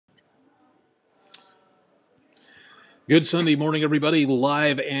Good Sunday morning, everybody.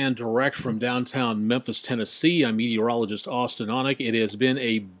 Live and direct from downtown Memphis, Tennessee. I'm meteorologist Austen Onek. It has been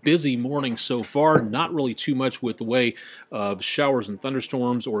a busy morning so far. Not really too much with the way of showers and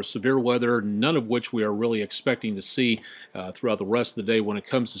thunderstorms or severe weather, none of which we are really expecting to see throughout the rest of the day when it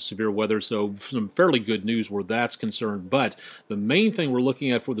comes to severe weather. So some fairly good news where that's concerned. But the main thing we're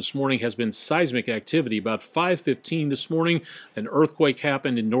looking at for this morning has been seismic activity. About 5:15 this morning, an earthquake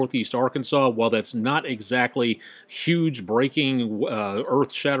happened in northeast Arkansas. While that's not exactly huge breaking,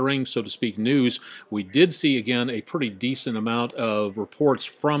 earth-shattering, so to speak, news, we did see, again, a pretty decent amount of reports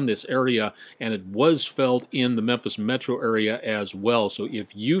from this area, and it was felt in the Memphis metro area as well. So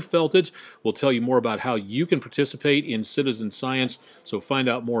if you felt it, we'll tell you more about how you can participate in citizen science. So find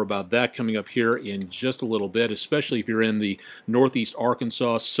out more about that coming up here in just a little bit, especially if you're in the northeast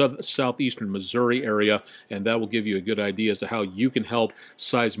Arkansas, southeastern Missouri area, and that will give you a good idea as to how you can help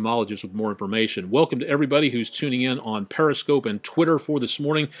seismologists with more information. Welcome to everybody who's tuning in on Periscope and Twitter for this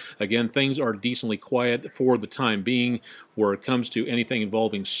morning. Again, things are decently quiet for the time being where it comes to anything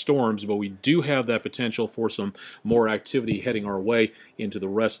involving storms, but we do have that potential for some more activity heading our way into the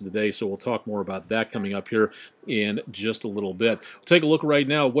rest of the day, so we'll talk more about that coming up here in just a little bit. We'll take a look right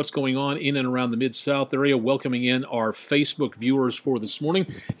now at what's going on in and around the Mid-South area, welcoming in our Facebook viewers for this morning.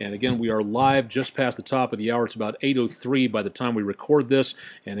 And again, we are live just past the top of the hour. It's about 8:03 by the time we record this.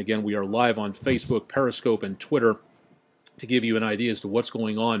 And again, we are live on Facebook, Periscope, and Twitter to give you an idea as to what's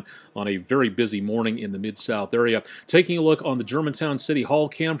going on a very busy morning in the Mid-South area. Taking a look on the Germantown City Hall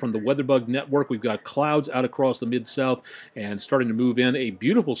cam from the WeatherBug Network, we've got clouds out across the Mid-South and starting to move in. A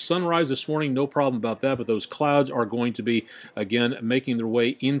beautiful sunrise this morning, no problem about that, but those clouds are going to be, again, making their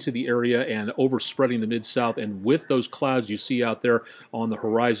way into the area and overspreading the Mid-South, and with those clouds you see out there on the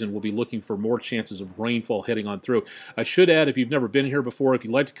horizon, we'll be looking for more chances of rainfall heading on through. I should add, if you've never been here before, if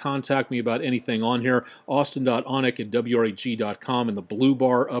you'd like to contact me about anything on here, austin.onek at WREG.com in the blue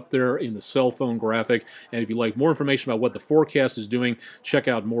bar up there in the cell phone graphic. And if you'd like more information about what the forecast is doing, check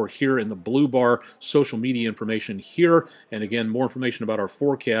out more here in the blue bar, social media information here. And again, more information about our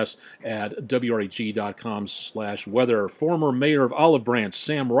forecast at WREG.com/weather. Former Mayor of Olive Branch,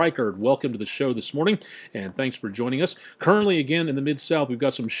 Sam Reichard, welcome to the show this morning, and thanks for joining us. Currently, again, in the Mid-South, we've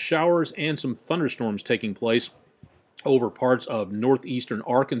got some showers and some thunderstorms taking place over parts of northeastern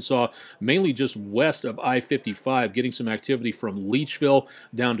Arkansas, mainly just west of I-55, getting some activity from Leachville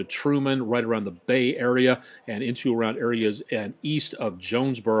down to Truman, right around the Bay area, and into around areas and east of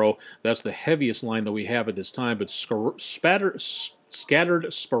Jonesboro. That's the heaviest line that we have at this time, but scattered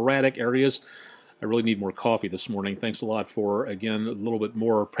sporadic areas. I really need more coffee this morning. Thanks a lot for, again, a little bit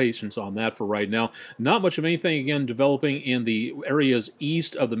more patience on that for right now. Not much of anything, again, developing in the areas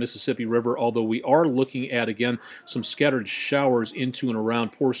east of the Mississippi River, although we are looking at, again, some scattered showers into and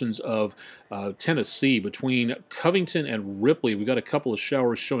around portions of Tennessee between Covington and Ripley. We've got a couple of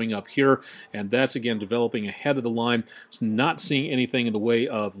showers showing up here, and that's, again, developing ahead of the line. Not seeing anything in the way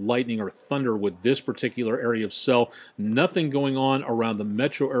of lightning or thunder with this particular area of cell. Nothing going on around the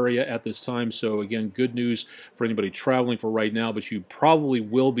metro area at this time, so again, good news for anybody traveling for right now, but you probably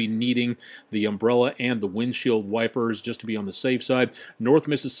will be needing the umbrella and the windshield wipers just to be on the safe side. North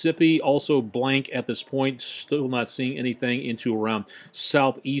Mississippi also blank at this point, still not seeing anything into around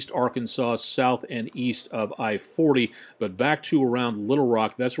southeast Arkansas, south and east of I-40, but back to around Little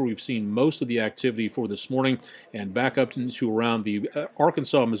Rock. That's where we've seen most of the activity for this morning, and back up into around the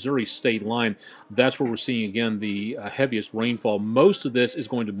Arkansas-Missouri state line. That's where we're seeing, again, the heaviest rainfall. Most of this is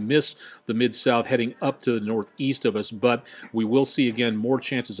going to miss the Mid-South heading up to the northeast of us, but we will see, again, more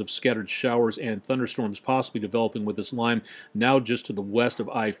chances of scattered showers and thunderstorms possibly developing with this line now just to the west of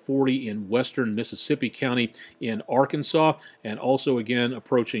I-40 in western Mississippi County in Arkansas, and also, again,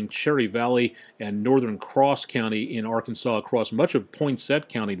 approaching Cherry Valley and northern Cross County in Arkansas across much of Poinsett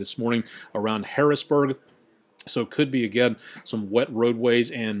County this morning around Harrisburg. So it could be, again, some wet roadways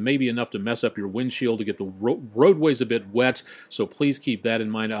and maybe enough to mess up your windshield to get the roadways a bit wet. So please keep that in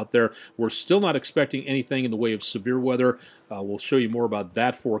mind out there. We're still not expecting anything in the way of severe weather. We'll show you more about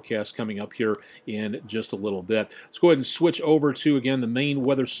that forecast coming up here in just a little bit. Let's go ahead and switch over to, again, the main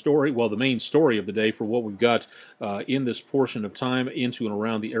weather story, well, the main story of the day for what we've got in this portion of time into and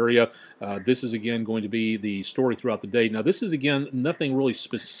around the area. This is, again, going to be the story throughout the day. Now, this is, again, nothing really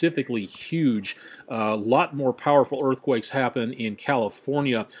specifically huge. A lot more more powerful earthquakes happen in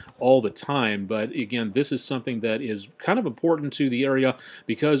California all the time, but again, this is something that is kind of important to the area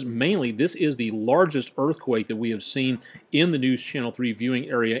because mainly this is the largest earthquake that we have seen in the News Channel 3 viewing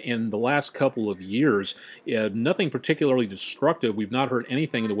area in the last couple of years. Nothing particularly destructive. We've not heard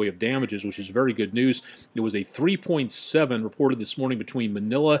anything in the way of damages, which is very good news. It was a 3.7 reported this morning between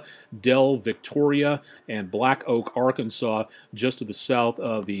Manila, Del, Victoria, and Black Oak, Arkansas, just to the south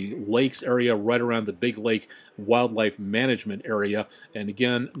of the lakes area, right around the Big Lake Wildlife Management area. And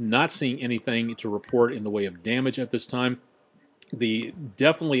again, not seeing anything to report in the way of damage at this time.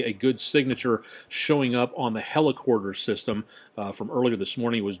 Definitely a good signature showing up on the helicorder system from earlier this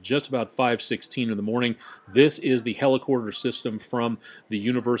morning. It was just about 5:16 in the morning. This is the helicorder system from the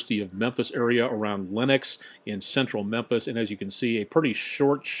University of Memphis area around Lenox in central Memphis, and as you can see, a pretty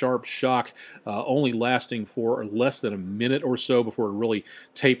short, sharp shock, only lasting for less than a minute or so before it really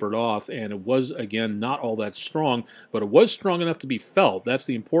tapered off, and it was, again, not all that strong, but it was strong enough to be felt. That's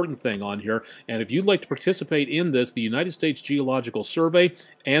the important thing on here, and if you'd like to participate in this, the United States Geological Survey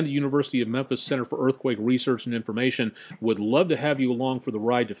and the University of Memphis Center for Earthquake Research and Information would love to have you along for the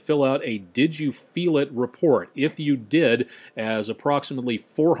ride to fill out a Did You Feel It report. If you did, as approximately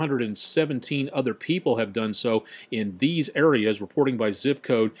 417 other people have done so in these areas, reporting by zip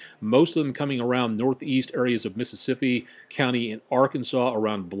code, most of them coming around northeast areas of Mississippi County and Arkansas,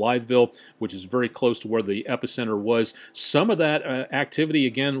 around Blytheville, which is very close to where the epicenter was. Some of that activity,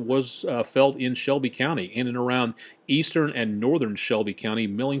 again, was felt in Shelby County, in and around eastern and northern Shelby County,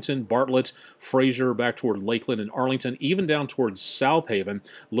 Millington, Bartlett, Fraser, back toward Lakeland and Arlington, even down towards South Haven.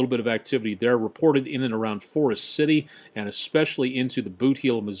 A little bit of activity there reported in and around Forest City, and especially into the Boot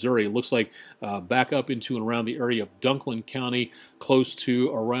Heel of Missouri. It looks like back up into and around the area of Dunklin County, close to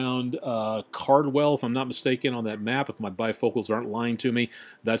around Cardwell, if I'm not mistaken, on that map, if my bifocals aren't lying to me.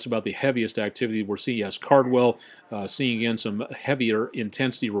 That's about the heaviest activity we're seeing. Yes, Cardwell, seeing again some heavier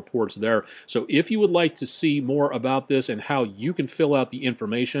intensity reports there. So if you would like to see more about this and how you can fill out the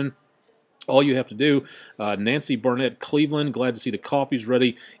information, all you have to do, Nancy Barnett, Cleveland, glad to see the coffee's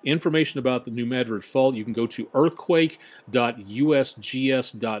ready. Information about the New Madrid Fault, you can go to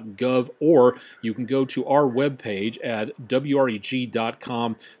earthquake.usgs.gov, or you can go to our webpage at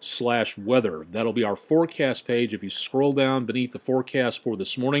WREG.com/weather. That'll be our forecast page. If you scroll down beneath the forecast for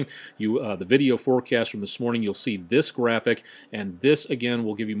this morning, the video forecast from this morning, you'll see this graphic, and this, again,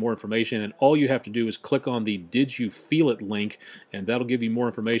 will give you more information, and all you have to do is click on the Did You Feel It link, and that'll give you more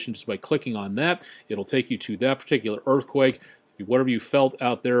information just by clicking on that. It'll take you to that particular earthquake. Whatever you felt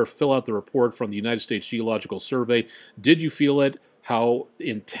out there, fill out the report from the United States Geological Survey. Did you feel it? How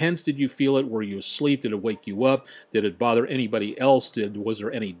intense did you feel it? Were you asleep? Did it wake you up? Did it bother anybody else? Was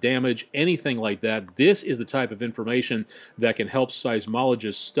there any damage? Anything like that. This is the type of information that can help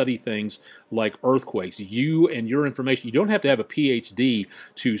seismologists study things like earthquakes. You and your information, you don't have to have a PhD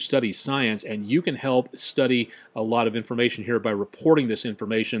to study science, and you can help study a lot of information here by reporting this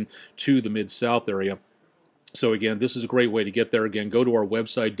information to the Mid-South area. So again, this is a great way to get there. Again, go to our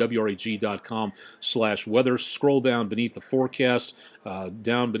website, WREG.com/weather. Scroll down beneath the forecast,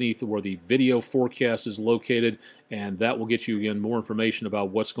 down beneath where the video forecast is located, and that will get you, again, more information about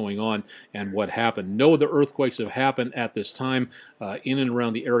what's going on and what happened. No other earthquakes have happened at this time in and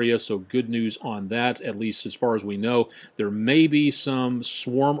around the area, so good news on that, at least as far as we know. There may be some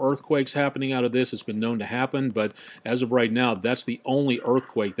swarm earthquakes happening out of this. It's been known to happen, but as of right now, that's the only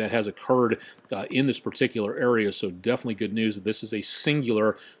earthquake that has occurred in this particular area, so definitely good news that this is a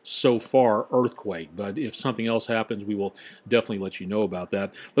singular, so far, earthquake. But if something else happens, we will definitely let you know about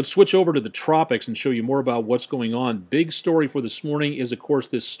that. Let's switch over to the tropics and show you more about what's going on. Big story for this morning is, of course,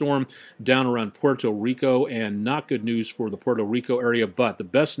 this storm down around Puerto Rico, and not good news for the Puerto Rico area, but the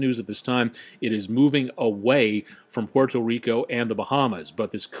best news at this time, it is moving away from Puerto Rico and the Bahamas.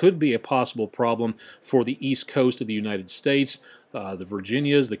 But this could be a possible problem for the east coast of the United States. The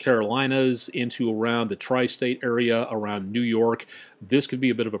Virginias, the Carolinas, into around the tri-state area around New York. This could be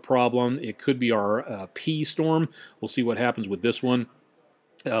a bit of a problem. It could be our P storm. We'll see what happens with this one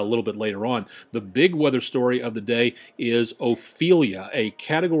a little bit later on. The big weather story of the day is Ophelia, a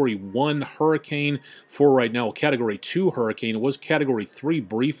Category 1 hurricane for right now, a Category 2 hurricane. It was Category 3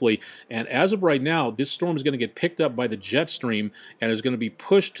 briefly, and as of right now, this storm is going to get picked up by the jet stream and is going to be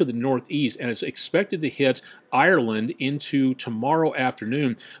pushed to the northeast, and it's expected to hit Ireland into tomorrow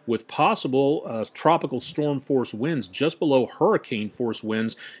afternoon with possible tropical storm force winds just below hurricane force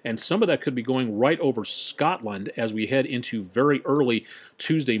winds, and some of that could be going right over Scotland as we head into very early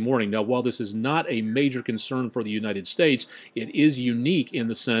Tuesday morning. Now, while this is not a major concern for the United States, it is unique in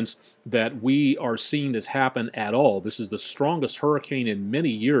the sense that we are seeing this happen at all. This is the strongest hurricane in many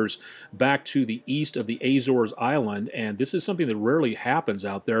years back to the east of the Azores Island, and this is something that rarely happens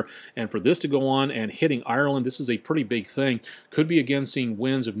out there. And for this to go on and hitting Ireland, this is a pretty big thing. Could be again seeing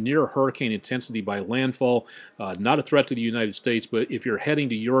winds of near hurricane intensity by landfall. Not a threat to the United States, but if you're heading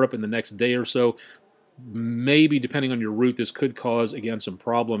to Europe in the next day or so, maybe depending on your route, this could cause again some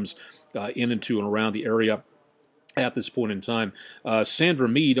problems in and to and around the area at this point in time. Sandra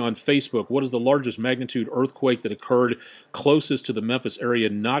Mead on Facebook, what is the largest magnitude earthquake that occurred closest to the Memphis area,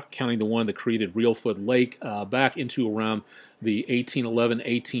 not counting the one that created Reelfoot Lake, back into around the 1811,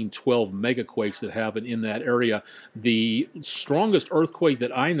 1812 megaquakes that happened in that area? The strongest earthquake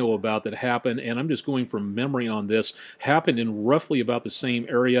that I know about that happened, and I'm just going from memory on this, happened in roughly about the same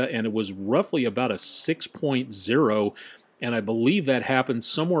area, and it was roughly about a 6.0, and I believe that happened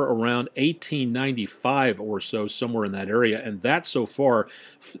somewhere around 1895 or so, somewhere in that area. And that so far,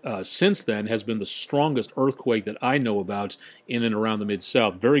 since then, has been the strongest earthquake that I know about in and around the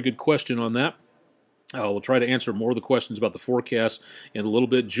Mid-South. Very good question on that. We'll try to answer more of the questions about the forecast in a little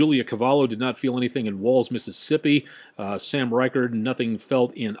bit. Julia Cavallo did not feel anything in Walls, Mississippi. Sam Reichard, nothing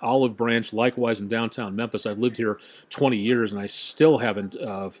felt in Olive Branch. Likewise in downtown Memphis. I've lived here 20 years, and I still haven't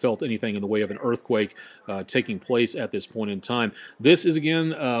felt anything in the way of an earthquake taking place at this point in time. This is, again,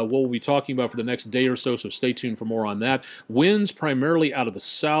 what we'll be talking about for the next day or so, so stay tuned for more on that. Winds primarily out of the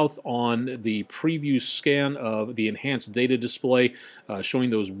south on the preview scan of the enhanced data display, showing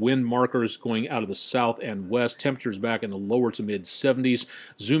those wind markers going out of the south and west. Temperatures back in the lower to mid 70s.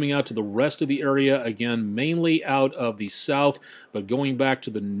 Zooming out to the rest of the area, again, mainly out of the south, but going back to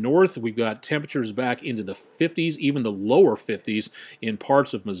the north, we've got temperatures back into the 50s, even the lower 50s in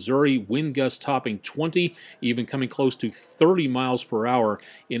parts of Missouri. Wind gusts topping 20, even coming close to 30 miles per hour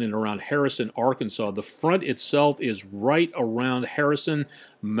in and around Harrison, Arkansas. The front itself is right around Harrison,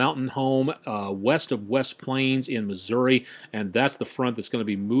 Mountain Home, west of West Plains in Missouri, and that's the front that's going to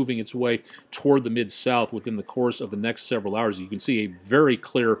be moving its way toward the Mid-South within the course of the next several hours. You can see a very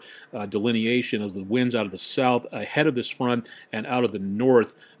clear delineation of the winds out of the south ahead of this front and out of the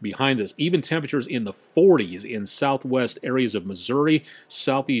north behind this. Even temperatures in the 40s in southwest areas of Missouri,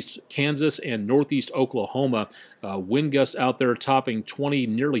 southeast Kansas, and northeast Oklahoma. Wind gusts out there topping 20,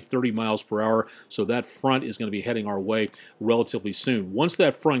 nearly 30 miles per hour, so that front is going to be heading our way relatively soon. Once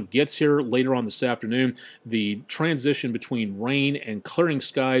that front gets here later on this afternoon, the transition between rain and clearing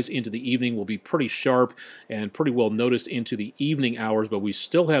skies into the evening will be pretty sharp and pretty well noticed into the evening hours, but we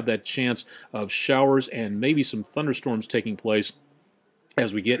still have that chance of showers and maybe some thunderstorms taking place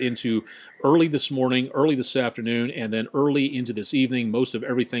as we get into early this morning, early this afternoon, and then early into this evening. Most of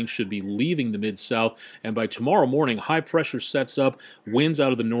everything should be leaving the Mid-South, and by tomorrow morning, high pressure sets up, winds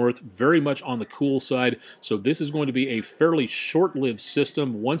out of the north, very much on the cool side, so this is going to be a fairly short-lived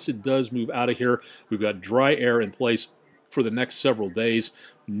system. Once it does move out of here, we've got dry air in place for the next several days.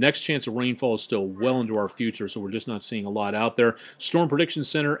 Next chance of rainfall is still well into our future, so we're just not seeing a lot out there. Storm Prediction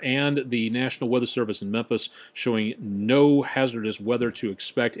Center and the National Weather Service in Memphis showing no hazardous weather to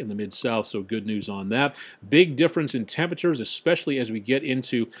expect in the Mid-South, so good news on that. Big difference in temperatures, especially as we get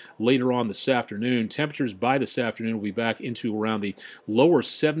into later on this afternoon. Temperatures by this afternoon will be back into around the lower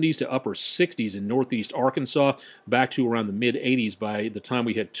 70s to upper 60s in northeast Arkansas, back to around the mid-80s by the time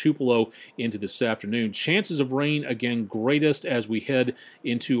we hit Tupelo into this afternoon. Chances of rain, again, greatest as we head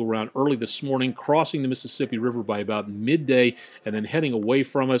into around early this morning, crossing the Mississippi River by about midday, and then heading away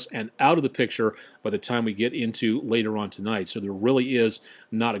from us and out of the picture by the time we get into later on tonight. So there really is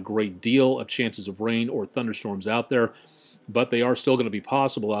not a great deal of chances of rain or thunderstorms out there, but they are still going to be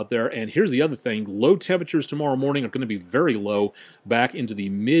possible out there. And here's the other thing. Low temperatures tomorrow morning are going to be very low, back into the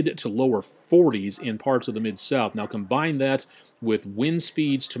mid to lower 40s in parts of the Mid-South. Now combine that with wind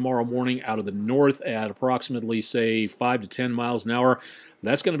speeds tomorrow morning out of the north at approximately, say, 5 to 10 miles an hour.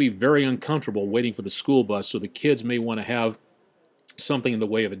 That's going to be very uncomfortable waiting for the school bus, so the kids may want to have something in the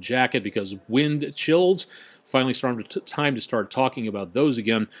way of a jacket because wind chills. Finally, time to start talking about those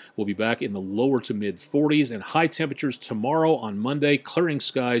again. We'll be back in the lower to mid 40s and high temperatures tomorrow on Monday. Clearing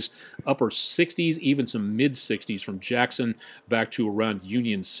skies, upper 60s, even some mid 60s from Jackson back to around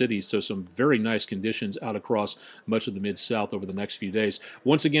Union City. So some very nice conditions out across much of the Mid-South over the next few days.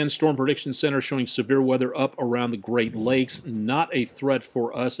 Once again, Storm Prediction Center showing severe weather up around the Great Lakes. Not a threat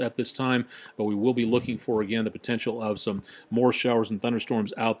for us at this time, but we will be looking for, again, the potential of some more showers and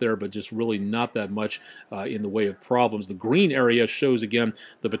thunderstorms out there, but just really not that much in the way of problems. The green area shows, again,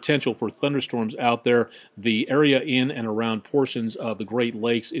 the potential for thunderstorms out there. The area in and around portions of the Great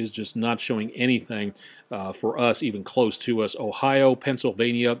Lakes is just not showing anything for us, even close to us. Ohio,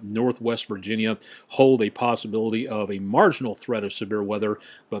 Pennsylvania, Northwest Virginia hold a possibility of a marginal threat of severe weather,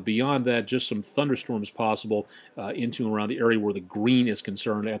 but beyond that, just some thunderstorms possible into and around the area where the green is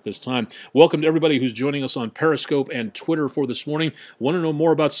concerned at this time. Welcome to everybody who's joining us on Periscope and Twitter for this morning. Want to know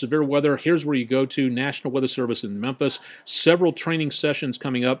more about severe weather? Here's where you go to National Weather Service in Memphis. Several training sessions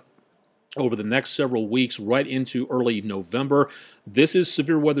coming up over the next several weeks, right into early November. This is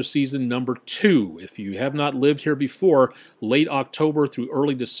severe weather season number 2. If you have not lived here before, late October through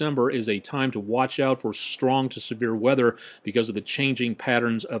early December is a time to watch out for strong to severe weather because of the changing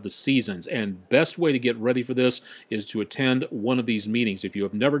patterns of the seasons. And best way to get ready for this is to attend one of these meetings. If you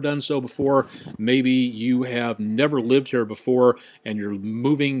have never done so before, maybe you have never lived here before and you're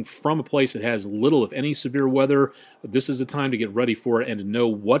moving from a place that has little, if any, severe weather, this is a time to get ready for it and to know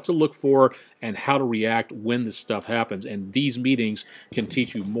what to look for and how to react when this stuff happens. And these meetings can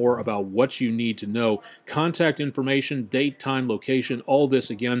teach you more about what you need to know. Contact information, date, time, location, all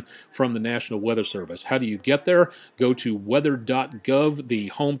this again from the National Weather Service. How do you get there? Go to weather.gov, the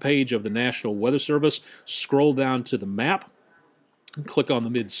homepage of the National Weather Service. Scroll down to the map. Click on the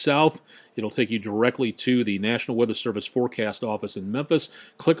Mid-South. It'll take you directly to the National Weather Service Forecast Office in Memphis.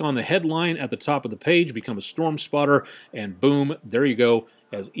 Click on the headline at the top of the page, become a storm spotter, and boom, there you go.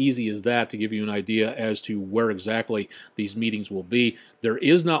 As easy as that to give you an idea as to where exactly these meetings will be. There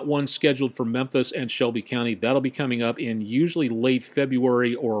is not one scheduled for Memphis and Shelby County. That'll be coming up in usually late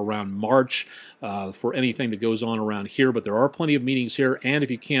February or around March for anything that goes on around here, but there are plenty of meetings here, and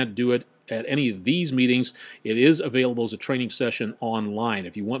if you can't do it at any of these meetings, it is available as a training session online.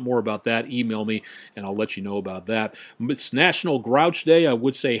 If you want more about that, email me and I'll let you know about that. It's National Grouch Day. I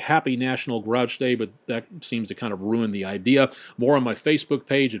would say Happy National Grouch Day, but that seems to kind of ruin the idea. More on my Facebook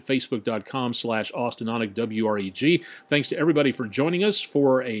page at facebook.com/Austen Onek WREG. Thanks to everybody for joining us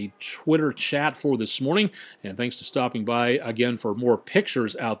for a Twitter chat for this morning, and thanks to stopping by again for more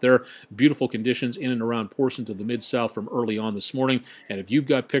pictures out there. Beautiful conditions in and around portions of the Mid-South from early on this morning, and if you've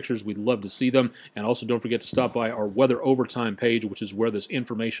got pictures, we'd love to see them. And also don't forget to stop by our Weather Overtime page, which is where this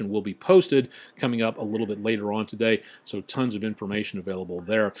information will be posted coming up a little bit later on today. So tons of information available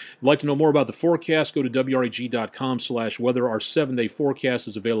there. If you'd like to know more about the forecast, go to WREG.com/weather. Our 7-day forecast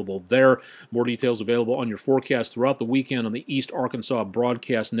is available there. More details available on your forecast throughout the weekend on the East Arkansas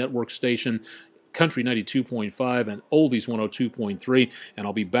Broadcast Network station, Country 92.5 and Oldies 102.3, and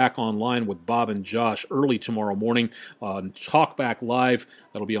I'll be back online with Bob and Josh early tomorrow morning on Talkback Live.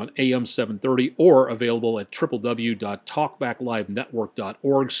 That'll be on AM 730 or available at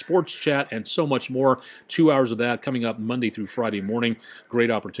www.talkbacklivenetwork.org. Sports chat and so much more. 2 hours of that coming up Monday through Friday morning.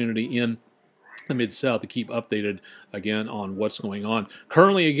 Great opportunity in the Mid-South to keep updated again on what's going on.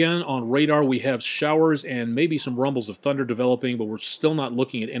 Currently, again, on radar, we have showers and maybe some rumbles of thunder developing, but we're still not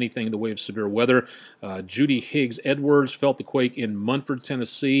looking at anything in the way of severe weather. Judy Higgs Edwards felt the quake in Munford,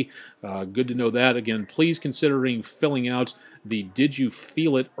 Tennessee. Good to know that. Again, please considering filling out the Did You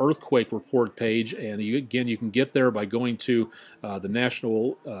Feel It earthquake report page, and you can get there by going to the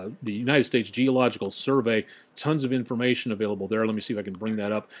United States Geological Survey. Tons of information available there. Let me see if I can bring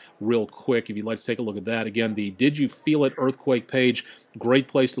that up real quick if you'd like to take a look at that. Again, the Did You Feel It earthquake page, great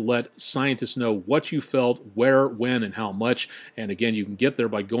place to let scientists know what you felt, where, when, and how much. And again, you can get there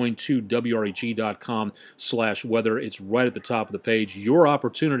by going to WREG.com/weather. It's right at the top of the page. Your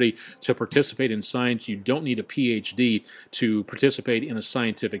opportunity to participate in science. You don't need a PhD to participate in a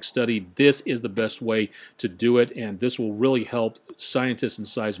scientific study. This is the best way to do it, and this will really help scientists and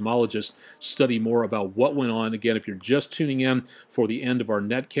seismologists study more about what went on. Again, if you're just tuning in for the end of our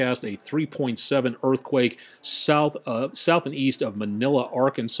netcast, a 3.7 earthquake south and east of Manila,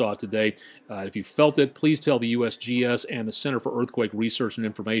 Arkansas today. If you felt it, please tell the USGS and the Center for Earthquake Research and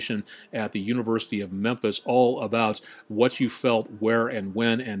Information at the University of Memphis all about what you felt, where, and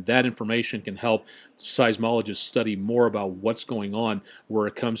when, and that information can help seismologists study more about what's going on where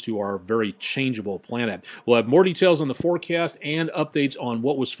it comes to our very changeable planet. We'll have more details on the forecast and updates on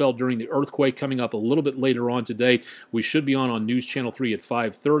what was felt during the earthquake coming up a little bit later on today. We should be on News Channel 3 at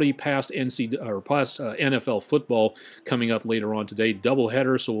 5:30, past NFL football coming up later on today.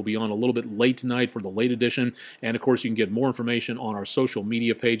 Doubleheader, so we'll be on a little bit late tonight for the late edition. And of course, you can get more information on our social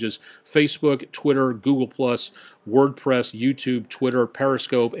media pages: Facebook, Twitter, Google+, WordPress, YouTube, Twitter,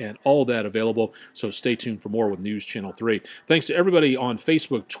 Periscope, and all that available. So stay tuned for more with News Channel 3. Thanks to everybody on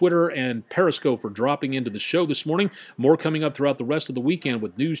Facebook, Twitter, and Periscope for dropping into the show this morning. More coming up throughout the rest of the weekend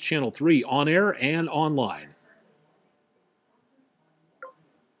with News Channel 3 on air and online.